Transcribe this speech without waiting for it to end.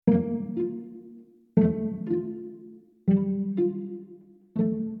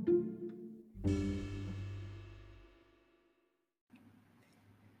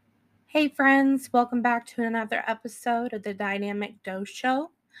Hey, friends, welcome back to another episode of the Dynamic Dose Show.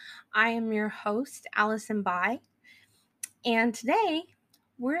 I am your host, Allison Bai, and today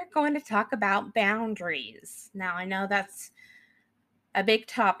we're going to talk about boundaries. Now, I know that's a big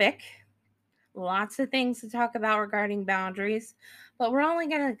topic, lots of things to talk about regarding boundaries, but we're only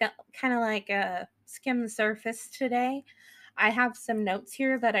going to kind of skim the surface today. I have some notes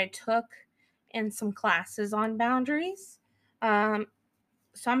here that I took in some classes on boundaries.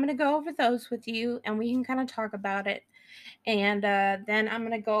 So I'm going to go over those with you and we can kind of talk about it. And then I'm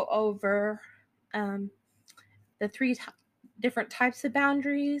going to go over the three different types of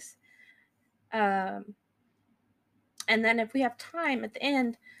boundaries. And then if we have time at the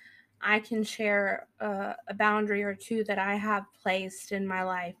end, I can share a boundary or two that I have placed in my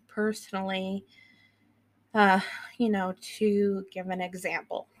life personally, to give an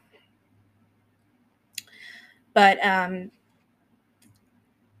example. But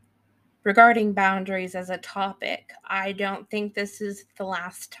regarding boundaries as a topic, I don't think this is the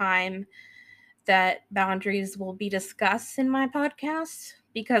last time that boundaries will be discussed in my podcast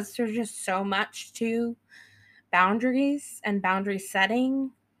because there's just so much to boundaries and boundary setting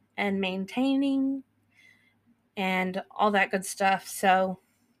and maintaining and all that good stuff. So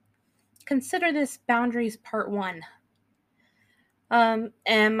consider this boundaries part 1.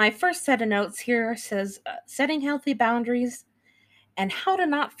 And my first set of notes here says setting healthy boundaries and how to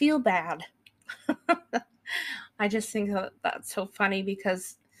not feel bad. I just think that's so funny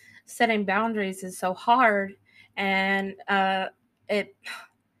because setting boundaries is so hard, and it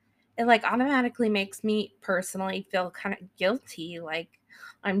like automatically makes me personally feel kind of guilty, like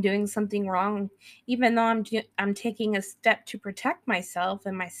I'm doing something wrong, even though I'm taking a step to protect myself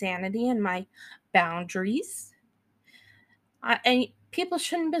and my sanity and my boundaries. And people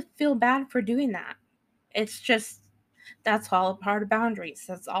shouldn't feel bad for doing that. It's just that's all a part of boundaries.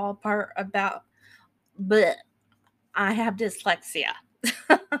 That's all a part about. But I have dyslexia.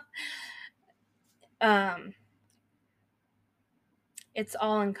 um, it's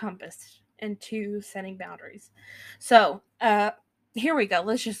all encompassed into setting boundaries. So, here we go.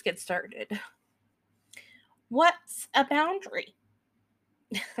 Let's just get started. What's a boundary?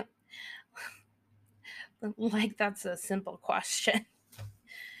 Like, that's a simple question.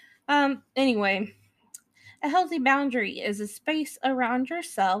 Anyway, a healthy boundary is a space around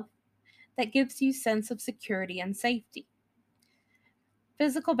yourself that gives you sense of security and safety.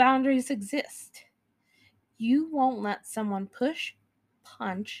 Physical boundaries exist. You won't let someone push,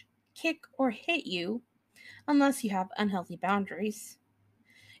 punch, kick, or hit you unless you have unhealthy boundaries.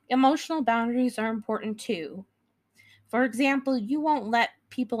 Emotional boundaries are important too. For example, you won't let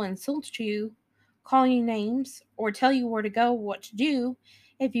people insult you, call you names, or tell you where to go, what to do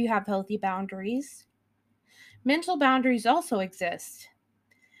if you have healthy boundaries. Mental boundaries also exist.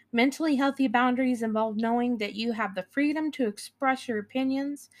 Mentally healthy boundaries involve knowing that you have the freedom to express your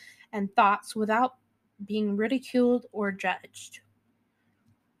opinions and thoughts without being ridiculed or judged.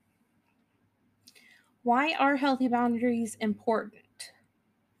 Why are healthy boundaries important?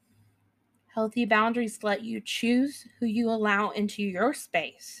 Healthy boundaries let you choose who you allow into your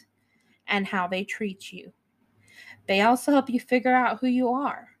space and how they treat you. They also help you figure out who you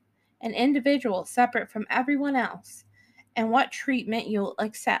are, an individual separate from everyone else, and what treatment you'll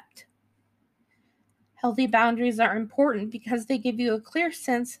accept. Healthy boundaries are important because they give you a clear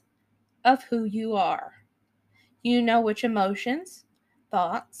sense of who you are. You know which emotions,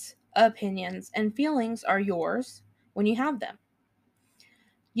 thoughts, opinions, and feelings are yours when you have them.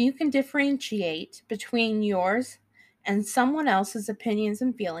 You can differentiate between yours and someone else's opinions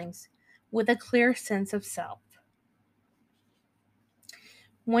and feelings with a clear sense of self.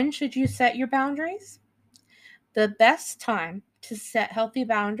 When should you set your boundaries? The best time to set healthy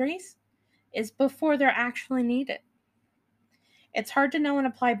boundaries is before they're actually needed. It's hard to know and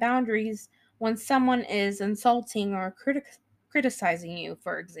apply boundaries when someone is insulting or criticizing you,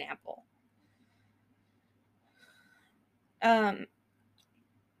 for example. Um,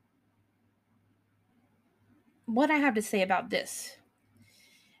 what I have to say about this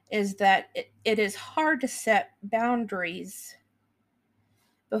is that it is hard to set boundaries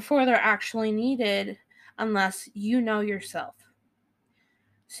before they're actually needed unless you know yourself.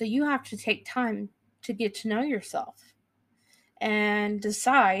 So you have to take time to get to know yourself and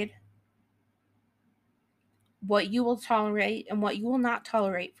decide what you will tolerate and what you will not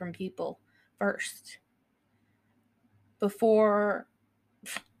tolerate from people first before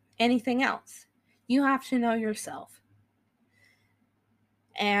anything else. You have to know yourself.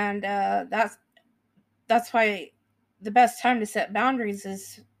 And that's why the best time to set boundaries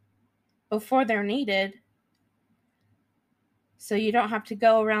is before they're needed, So you don't have to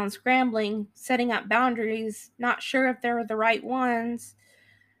go around scrambling, setting up boundaries, not sure if they're the right ones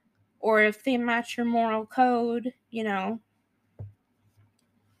or if they match your moral code,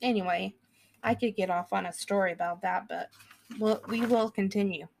 Anyway, I could get off on a story about that, but we will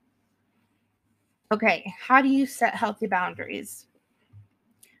continue. Okay, how do you set healthy boundaries?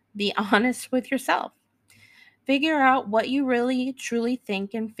 Be honest with yourself. Figure out what you really truly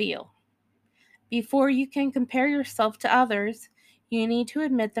think and feel. Before you can compare yourself to others, you need to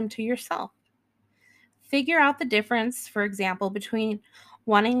admit them to yourself. Figure out the difference, for example, between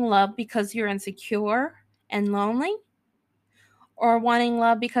wanting love because you're insecure and lonely, or wanting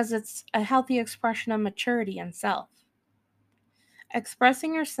love because it's a healthy expression of maturity and self.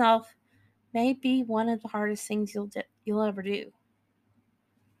 Expressing yourself may be one of the hardest things you'll ever do.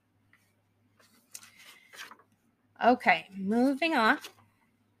 Okay, moving on.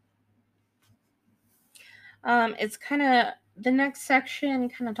 It's kind of the next section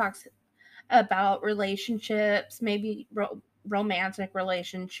kind of talks about relationships, maybe romantic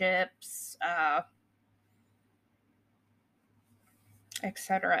relationships,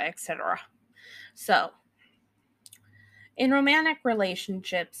 etc., etc. So, in romantic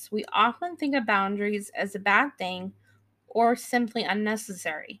relationships, we often think of boundaries as a bad thing or simply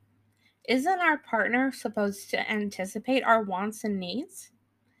unnecessary. Isn't our partner supposed to anticipate our wants and needs?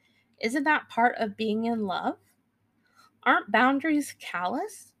 Isn't that part of being in love? Aren't boundaries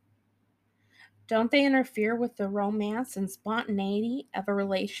callous? Don't they interfere with the romance and spontaneity of a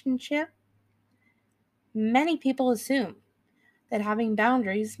relationship? Many people assume that having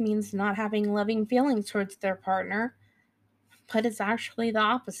boundaries means not having loving feelings towards their partner, but it's actually the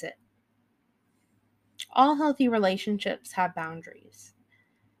opposite. All healthy relationships have boundaries.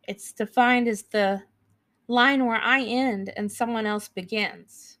 It's defined as the line where I end and someone else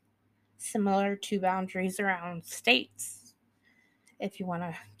begins, similar to boundaries around states, if you want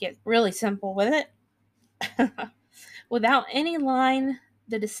to get really simple with it. Without any line,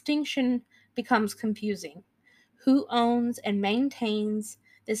 the distinction becomes confusing. Who owns and maintains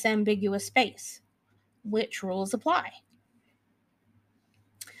this ambiguous space? Which rules apply?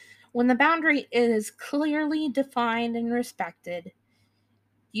 When the boundary is clearly defined and respected,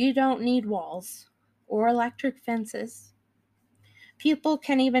 you don't need walls or electric fences. People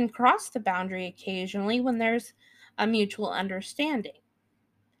can even cross the boundary occasionally when there's a mutual understanding.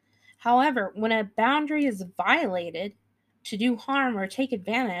 However, when a boundary is violated to do harm or take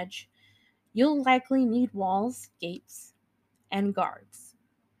advantage, you'll likely need walls, gates, and guards.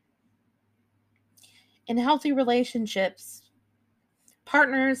 In healthy relationships,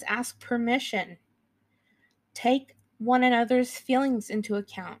 partners ask permission, take one another's feelings into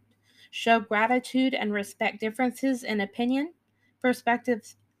account, show gratitude and respect differences in opinion,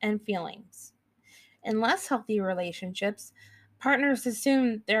 perspectives, and feelings. In less healthy relationships, partners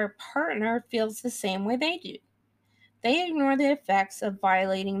assume their partner feels the same way they do. They ignore the effects of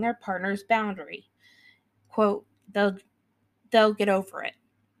violating their partner's boundary. Quote, they'll get over it.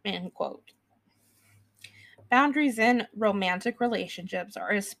 End quote. Boundaries in romantic relationships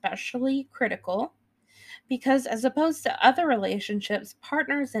are especially critical because, as opposed to other relationships,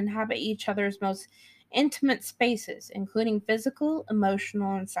 partners inhabit each other's most intimate spaces, including physical,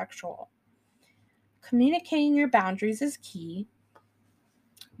 emotional, and sexual. Communicating your boundaries is key,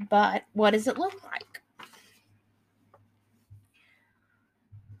 but what does it look like?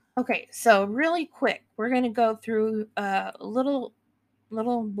 Okay, so really quick, we're going to go through a little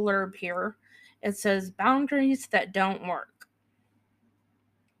blurb here. It says boundaries that don't work.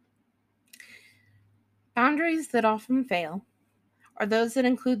 Boundaries that often fail are those that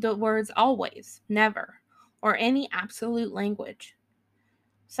include the words always, never, or any absolute language.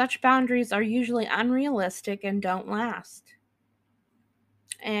 Such boundaries are usually unrealistic and don't last.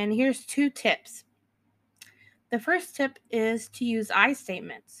 And here's 2 tips. The first tip is to use I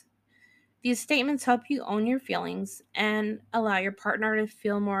statements. These statements help you own your feelings and allow your partner to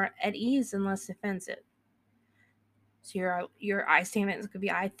feel more at ease and less offensive. So your I statements could be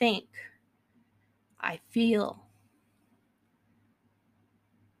I think, I feel,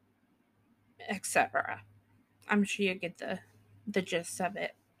 etc. I'm sure you get the gist of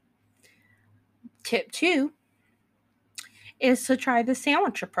it. Tip 2 is to try the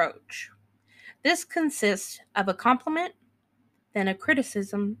sandwich approach. This consists of a compliment, then a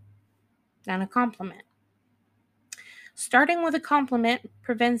criticism, then a compliment. Starting with a compliment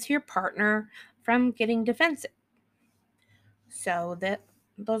prevents your partner from getting defensive. So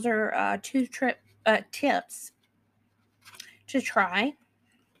those are 2 tips to try.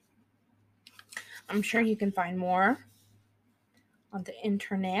 I'm sure you can find more on the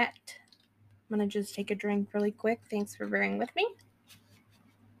internet. I'm going to just take a drink really quick. Thanks for bearing with me.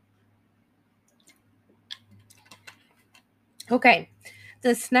 Okay,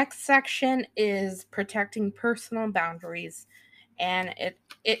 this next section is protecting personal boundaries, and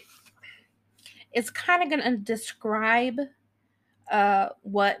it's kind of going to describe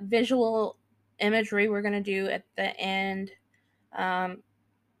what visual imagery we're going to do at the end.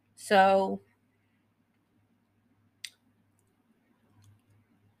 So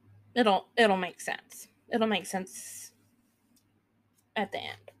it'll make sense. It'll make sense at the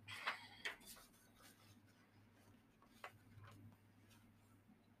end.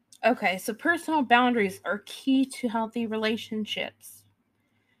 Okay, so personal boundaries are key to healthy relationships.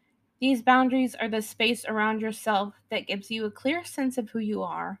 These boundaries are the space around yourself that gives you a clear sense of who you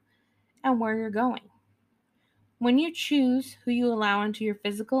are and where you're going. When you choose who you allow into your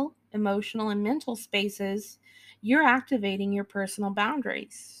physical, emotional, and mental spaces, you're activating your personal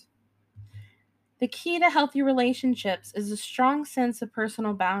boundaries. The key to healthy relationships is a strong sense of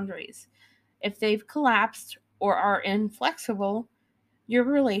personal boundaries. If they've collapsed or are inflexible, your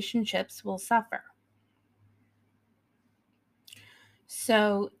relationships will suffer.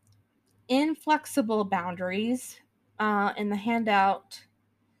 So, inflexible boundaries in the handout,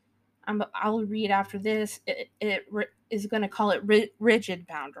 I'll read after this. It is going to call it rigid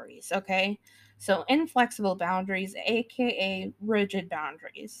boundaries, okay? So, inflexible boundaries, aka rigid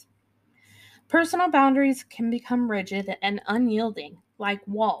boundaries. Personal boundaries can become rigid and unyielding, like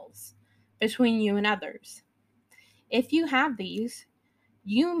walls between you and others. If you have these,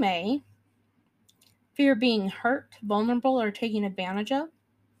 you may fear being hurt, vulnerable, or taken advantage of,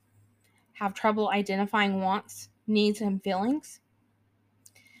 have trouble identifying wants, needs, and feelings,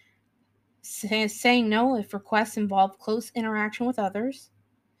 saying no if requests involve close interaction with others,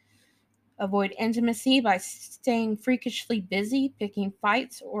 avoid intimacy by staying freakishly busy, picking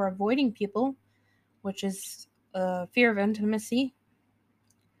fights, or avoiding people, which is a fear of intimacy,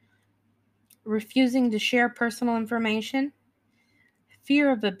 refusing to share personal information,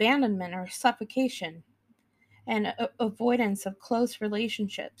 fear of abandonment or suffocation, and avoidance of close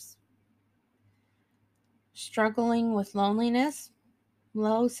relationships, struggling with loneliness,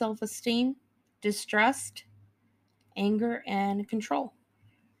 low self esteem, distrust, anger, and control.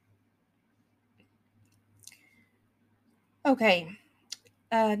 Okay,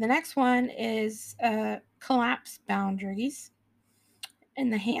 the next one is collapse boundaries. In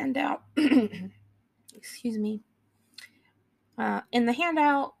the handout, excuse me, in the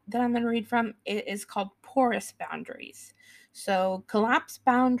handout that I'm going to read from, it is called porous boundaries. So, collapse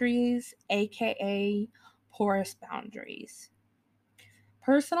boundaries, aka porous boundaries.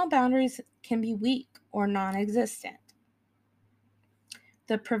 Personal boundaries can be weak or non existent.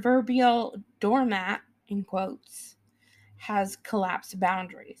 The proverbial doormat, in quotes, has collapsed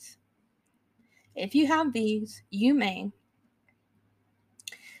boundaries. If you have these, you may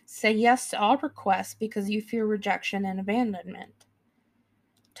say yes to all requests because you fear rejection and abandonment,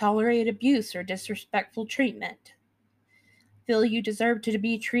 tolerate abuse or disrespectful treatment, feel you deserve to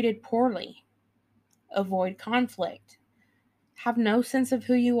be treated poorly, avoid conflict, have no sense of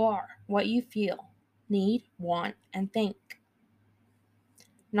who you are, what you feel, need, want, and think,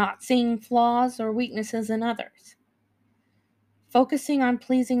 not seeing flaws or weaknesses in others, focusing on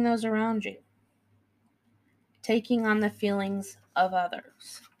pleasing those around you, taking on the feelings of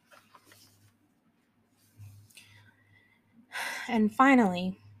others. And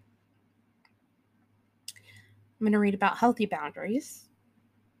finally, I'm going to read about healthy boundaries,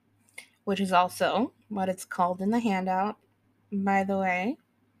 which is also what it's called in the handout, by the way.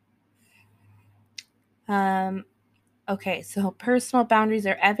 Okay, so personal boundaries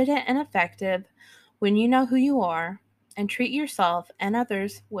are evident and effective when you know who you are and treat yourself and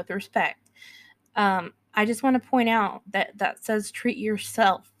others with respect. I just want to point out that that says treat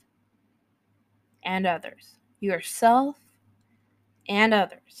yourself and others. Yourself and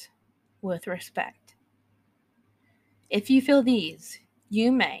others with respect. If you feel these,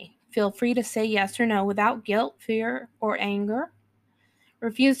 you may feel free to say yes or no without guilt, fear, or anger.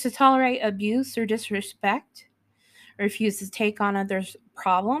 Refuse to tolerate abuse or disrespect. Refuse to take on others'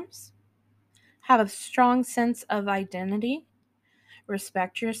 problems. Have a strong sense of identity.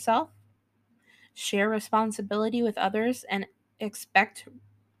 Respect yourself. Share responsibility with others and expect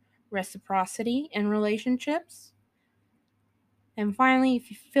reciprocity in relationships. And finally,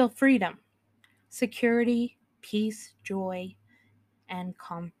 if you feel freedom, security, peace, joy, and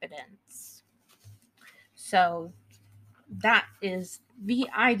confidence. So that is the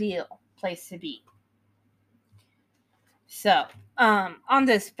ideal place to be. So, on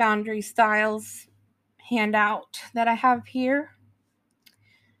this boundary styles handout that I have here,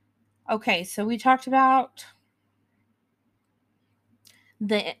 Okay, so we talked about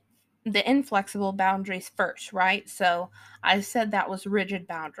the inflexible boundaries first, right? So I said that was rigid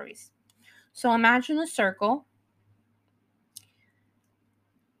boundaries. So imagine a circle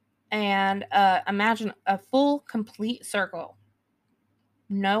and imagine a full complete circle.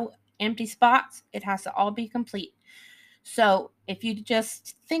 No empty spots. It has to all be complete. So if you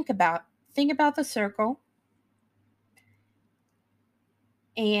just think about the circle,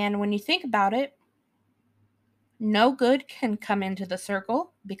 and when you think about it, no good can come into the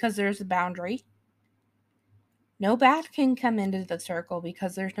circle because there's a boundary. No bad can come into the circle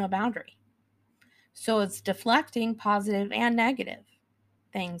because there's no boundary. So it's deflecting positive and negative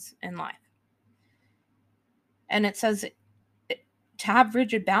things in life. And it says to have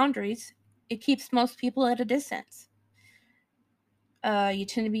rigid boundaries, it keeps most people at a distance. You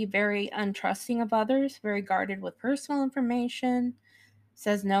tend to be very untrusting of others, very guarded with personal information,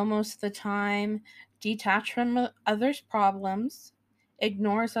 says no most of the time, detached from others' problems,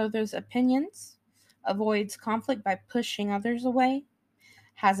 ignores others' opinions, avoids conflict by pushing others away,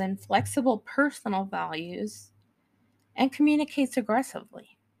 has inflexible personal values, and communicates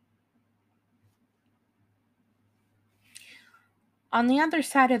aggressively. On the other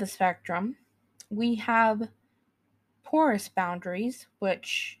side of the spectrum, we have porous boundaries,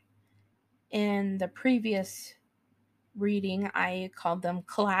 which in the previous reading I called them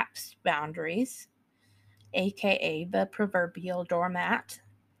collapsed boundaries, aka the proverbial doormat.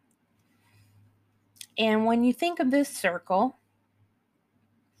 And when you think of this circle,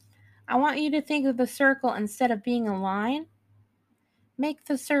 I want you to think of the circle instead of being a line, make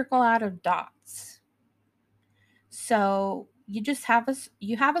the circle out of dots. So you have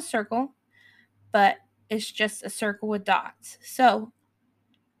a circle, but it's just a circle with dots. So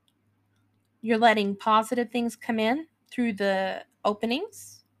you're letting positive things come in through the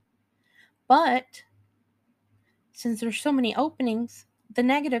openings, but since there's so many openings, the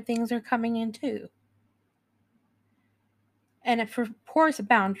negative things are coming in too. And for porous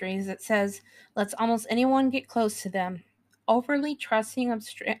boundaries, it says lets almost anyone get close to them, overly trusting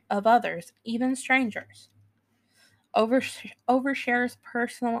of others, even strangers. Overshares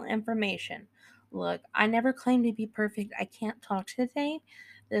personal information. Look, I never claim to be perfect. I can't talk today.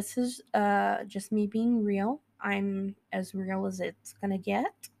 This is just me being real. I'm as real as it's gonna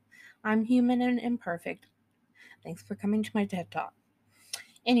get. I'm human and imperfect. Thanks for coming to my TED Talk.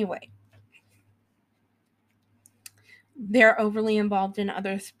 Anyway, they're overly involved in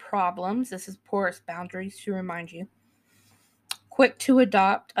others' problems. This is porous boundaries to remind you. Quick to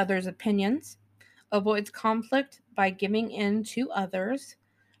adopt others' opinions. Avoids conflict by giving in to others.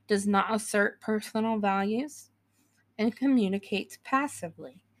 Does not assert personal values. And communicates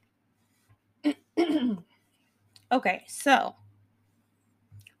passively. Okay, so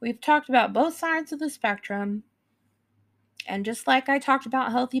we've talked about both sides of the spectrum. And just like I talked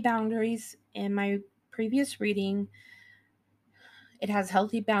about healthy boundaries in my previous reading, it has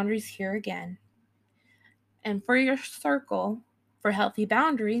healthy boundaries here again. And for your circle, for healthy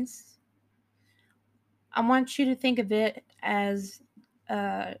boundaries, I want you to think of it as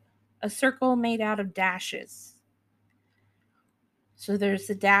a circle made out of dashes. So there's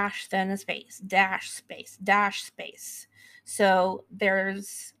a dash, then a space, dash, space, dash, space. So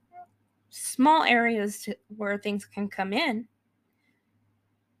there's small areas where things can come in,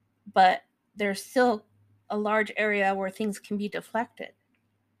 but there's still a large area where things can be deflected.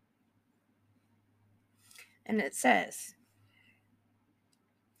 And it says,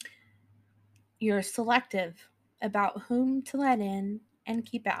 you're selective about whom to let in and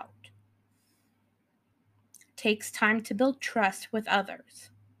keep out. Takes time to build trust with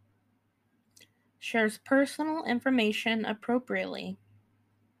others. Shares personal information appropriately.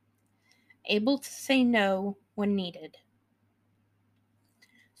 Able to say no when needed.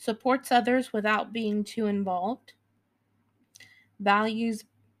 Supports others without being too involved. Values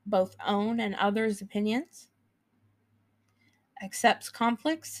both own and others' opinions. Accepts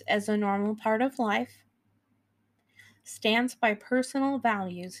conflicts as a normal part of life. Stands by personal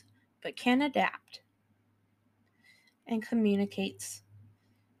values but can adapt. And communicates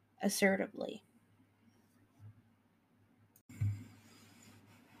assertively.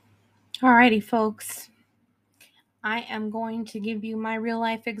 Alrighty, folks. I am going to give you my real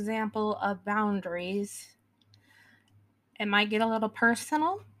life example of boundaries. It might get a little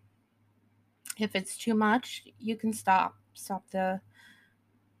personal. If it's too much, you can stop the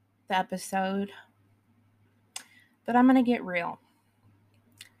episode. But I'm going to get real.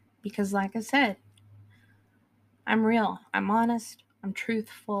 Because like I said, I'm real. I'm honest. I'm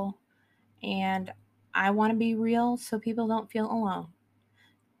truthful. And I want to be real so people don't feel alone.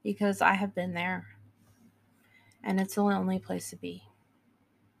 because I have been there and it's the lonely place to be.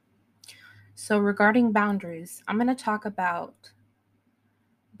 So, regarding boundaries, I'm going to talk about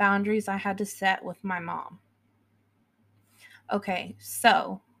boundaries I had to set with my mom. Okay,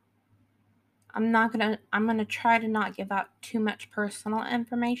 so I'm going to try to not give out too much personal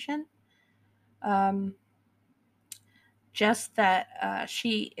information. Um, just that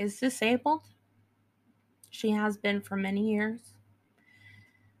she is disabled. She has been for many years.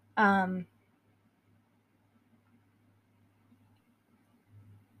 Um,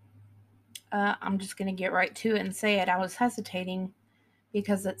 I'm just going to get right to it and say it. I was hesitating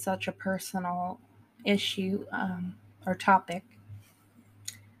because it's such a personal issue or topic.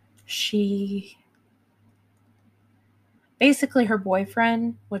 She basically, her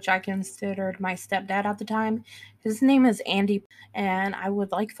boyfriend, which I considered my stepdad at the time, his name is Andy, and I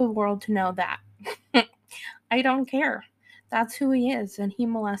would like the world to know that. I don't care. That's who he is, and he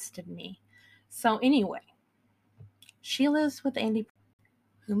molested me. So, anyway, she lives with Andy,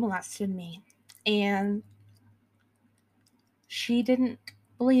 who molested me, and she didn't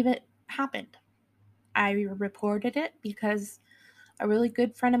believe it happened. I reported it because a really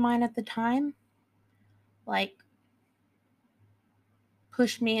good friend of mine at the time, like,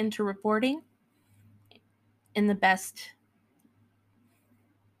 pushed me into reporting in the best,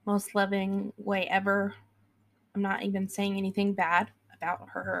 most loving way ever. I'm not even saying anything bad about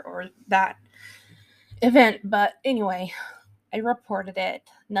her or that event, but anyway, I reported it.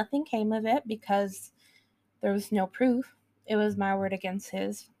 Nothing came of it because there was no proof. It was my word against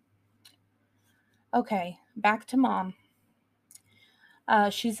his. Okay, back to mom.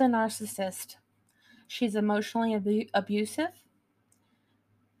 She's a narcissist. She's emotionally abusive.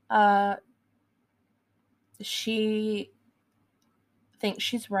 Uh, she thinks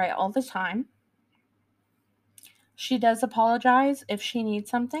she's right all the time. She does apologize if she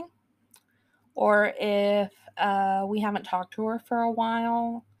needs something or if we haven't talked to her for a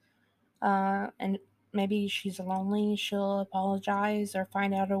while and maybe she's lonely, she'll apologize or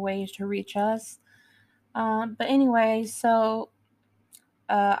find out a way to reach us. But anyway, so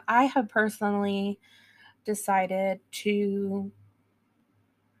I have personally decided to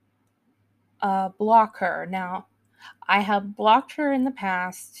block her. Now, I have blocked her in the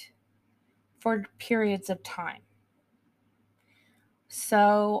past for periods of time.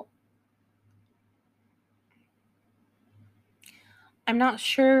 So I'm not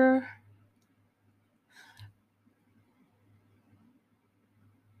sure.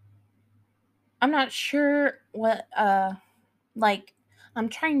 I'm not sure what like I'm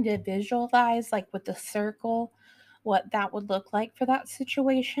trying to visualize like with the circle what that would look like for that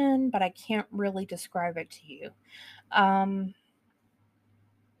situation, but I can't really describe it to you. Um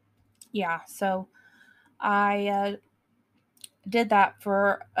yeah, so I did that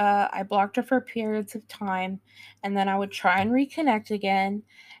for I blocked her for periods of time and then I would try and reconnect again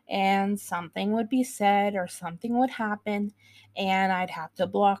and something would be said or something would happen and I'd have to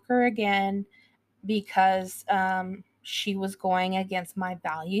block her again because she was going against my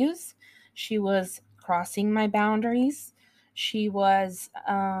values. She was crossing my boundaries. She was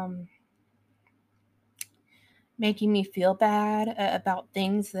making me feel bad about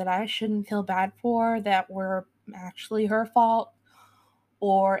things that I shouldn't feel bad for that were actually her fault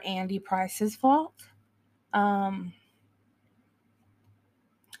or Andy Price's fault. Um,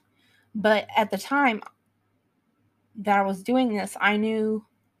 but at the time that I was doing this, I knew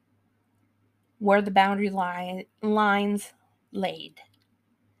where the lines laid.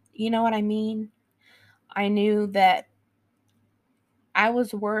 You know what I mean? I knew that I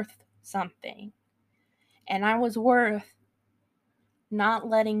was worth something. And I was worth not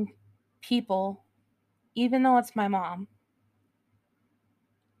letting people, even though it's my mom,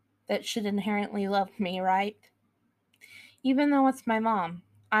 that should inherently love me, right? Even though it's my mom,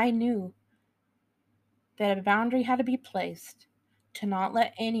 I knew that a boundary had to be placed to not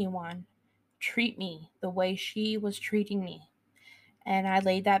let anyone treat me the way she was treating me. And I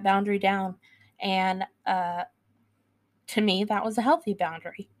laid that boundary down. And to me, that was a healthy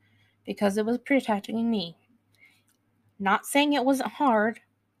boundary because it was protecting me. Not saying it wasn't hard,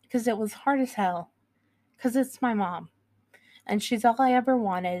 because it was hard as hell, because it's my mom. And she's all I ever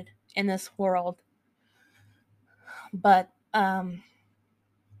wanted in this world. But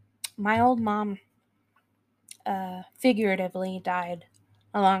my old mom figuratively died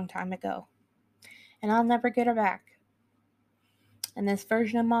a long time ago, and I'll never get her back. And this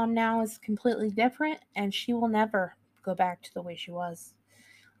version of mom now is completely different, and she will never go back to the way she was.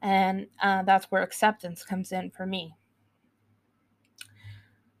 And that's where acceptance comes in for me.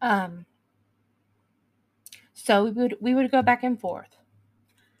 Um, so we would go back and forth.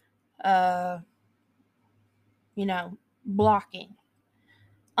 uh, blocking,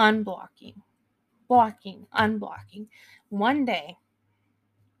 unblocking, blocking, unblocking. One day,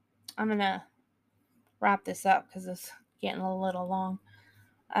 I'm going to wrap this up because it's getting a little long.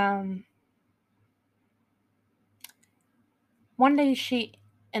 One day she,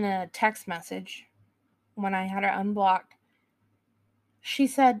 in a text message, when I had her unblocked, she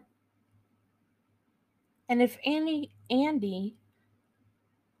said, and if Andy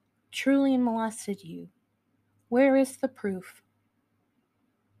truly molested you, where is the proof?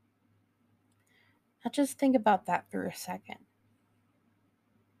 Now just think about that for a second.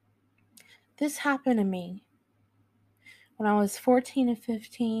 This happened to me when I was 14 and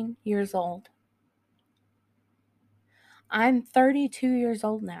 15 years old. I'm 32 years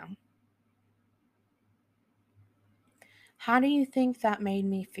old now. How do you think that made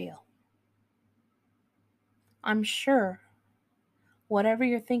me feel? I'm sure whatever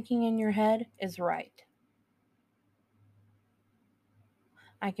you're thinking in your head is right.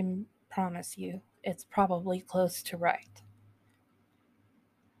 I can promise you it's probably close to right.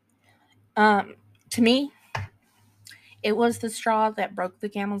 To me, it was the straw that broke the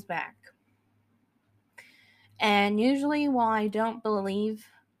camel's back. And usually, while I don't believe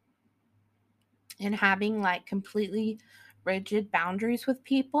in having like completely rigid boundaries with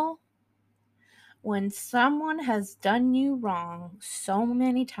people, when someone has done you wrong so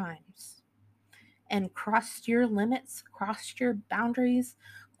many times and crossed your limits, crossed your boundaries,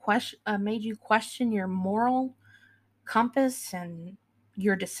 made you question your moral compass and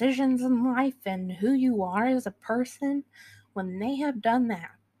your decisions in life and who you are as a person, when they have done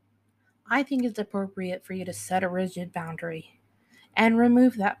that, I think it's appropriate for you to set a rigid boundary and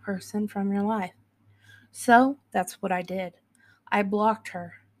remove that person from your life. So that's what I did. I blocked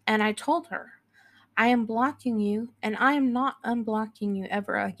her and I told her, I am blocking you and I am not unblocking you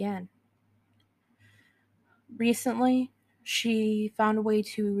ever again. Recently, she found a way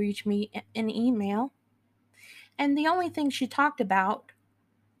to reach me in email, and the only thing she talked about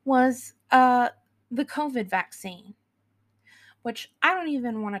was the COVID vaccine, which I don't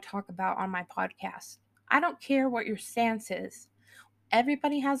even want to talk about on my podcast. I don't care what your stance is.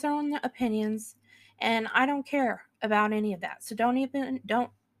 Everybody has their own opinions, and I don't care about any of that. So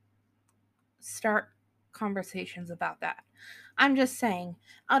don't start conversations about that. I'm just saying,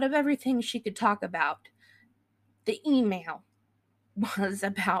 out of everything she could talk about, the email was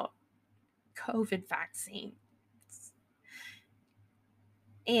about COVID vaccine.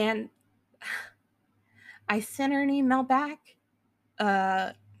 And I sent her an email back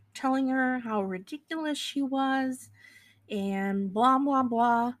telling her how ridiculous she was and blah, blah,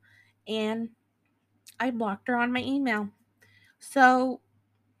 blah. And I blocked her on my email. So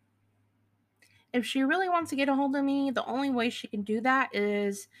if she really wants to get a hold of me, the only way she can do that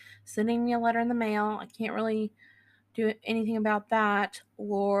is sending me a letter in the mail. I can't really do anything about that,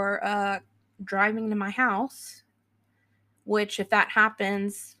 or driving to my house, which if that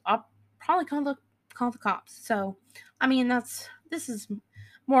happens, I'll probably call the cops. So, I mean, this is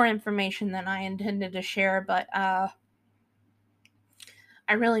more information than I intended to share, but I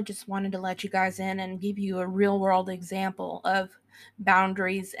really just wanted to let you guys in and give you a real world example of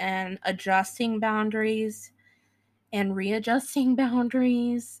boundaries and adjusting boundaries and readjusting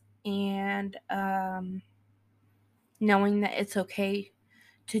boundaries, and knowing that it's okay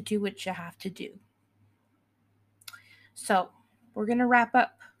to do what you have to do. So, we're going to wrap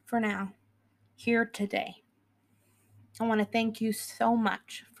up for now here today. I want to thank you so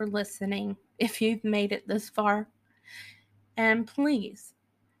much for listening if you've made it this far. And please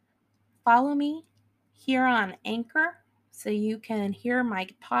follow me here on Anchor so you can hear my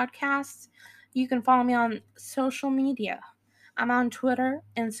podcasts. You can follow me on social media. I'm on Twitter,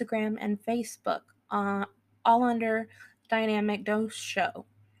 Instagram, and Facebook, all under Dynamic Dose Show.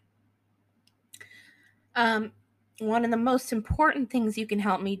 One of the most important things you can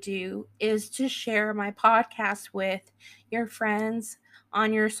help me do is to share my podcast with your friends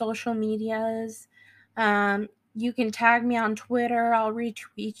on your social medias. You can tag me on Twitter. I'll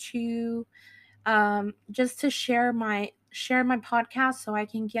retweet you. Just to share my podcast so I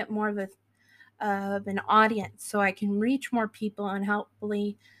can get more of an audience, so I can reach more people and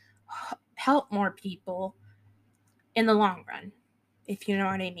hopefully help more people in the long run, if you know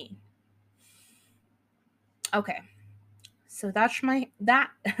what I mean. Okay, so that's my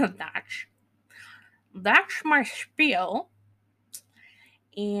that's my spiel,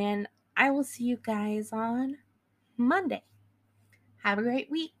 and I will see you guys on Monday. Have a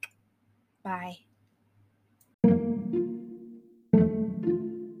great week. Bye.